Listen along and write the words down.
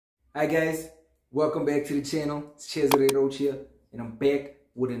Hi guys, welcome back to the channel. It's Cesare Roach here, and I'm back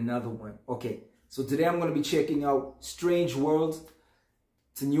with another one. Okay, so today I'm going to be checking out Strange Worlds.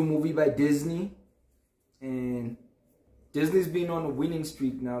 It's a new movie by Disney, and Disney's been on a winning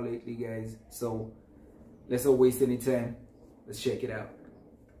streak now lately, guys. So let's not waste any time. Let's check it out.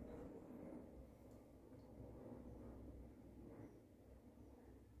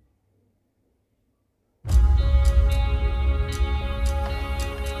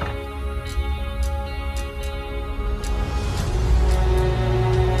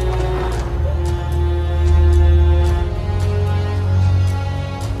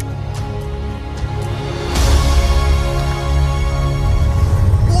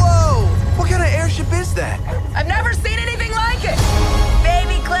 I've never seen anything like it!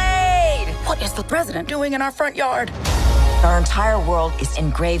 Baby Clade! What is the president doing in our front yard? Our entire world is in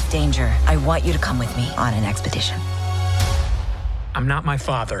grave danger. I want you to come with me on an expedition. I'm not my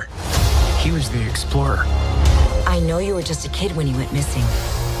father. He was the explorer. I know you were just a kid when you went missing,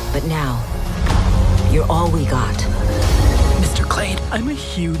 but now, you're all we got. Mr. Clade, I'm a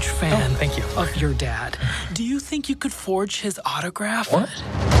huge fan thank you. of your dad. Do you think you could forge his autograph? What?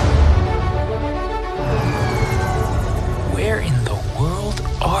 Where in the world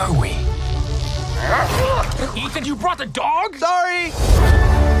are we? Ethan, you brought the dog? Sorry!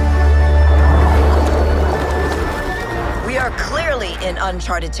 We are clearly in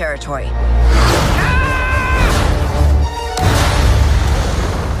uncharted territory.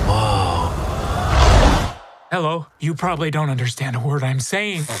 Hello. You probably don't understand a word I'm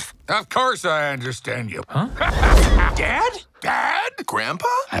saying. Of course I understand you. Huh? Dad? Dad? Grandpa?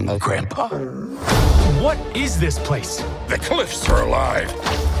 I'm a grandpa. What is this place? The cliffs are alive,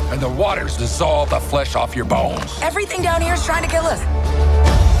 and the waters dissolve the flesh off your bones. Everything down here is trying to kill us.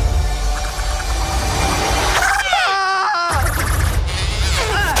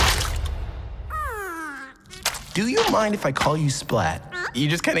 Do you mind if I call you Splat? You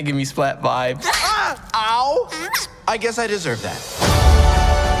just kind of give me Splat vibes. Ow! I guess I deserve that.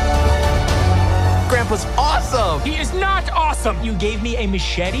 Grandpa's awesome! He is not awesome! You gave me a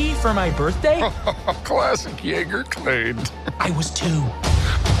machete for my birthday? Classic Jaeger Clade. I was 2.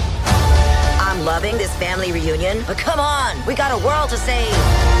 I'm loving this family reunion, but come on, we got a world to save.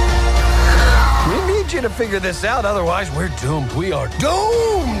 We need you to figure this out, otherwise we're doomed. We are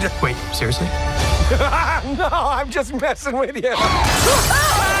doomed! Wait, seriously? No, I'm just messing with you.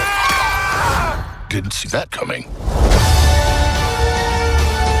 Didn't see that coming.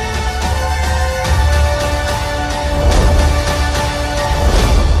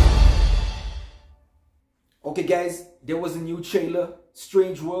 Okay guys, there was a new trailer,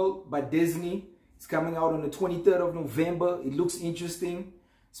 Strange World by Disney. It's coming out on the 23rd of November. It looks interesting.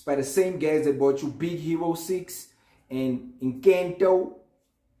 It's by the same guys that brought you Big Hero 6 and Encanto.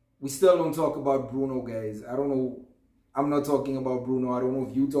 We still don't talk about Bruno, guys. I don't know. I'm not talking about Bruno. I don't know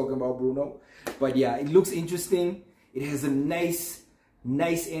if you're talking about Bruno. But yeah, it looks interesting. It has a nice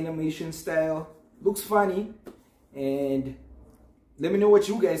animation style. Looks funny. And let me know what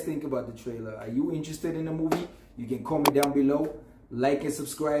you guys think about the trailer. Are you interested in the movie? You can comment down below. Like and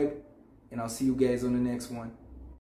subscribe. And I'll see you guys on the next one.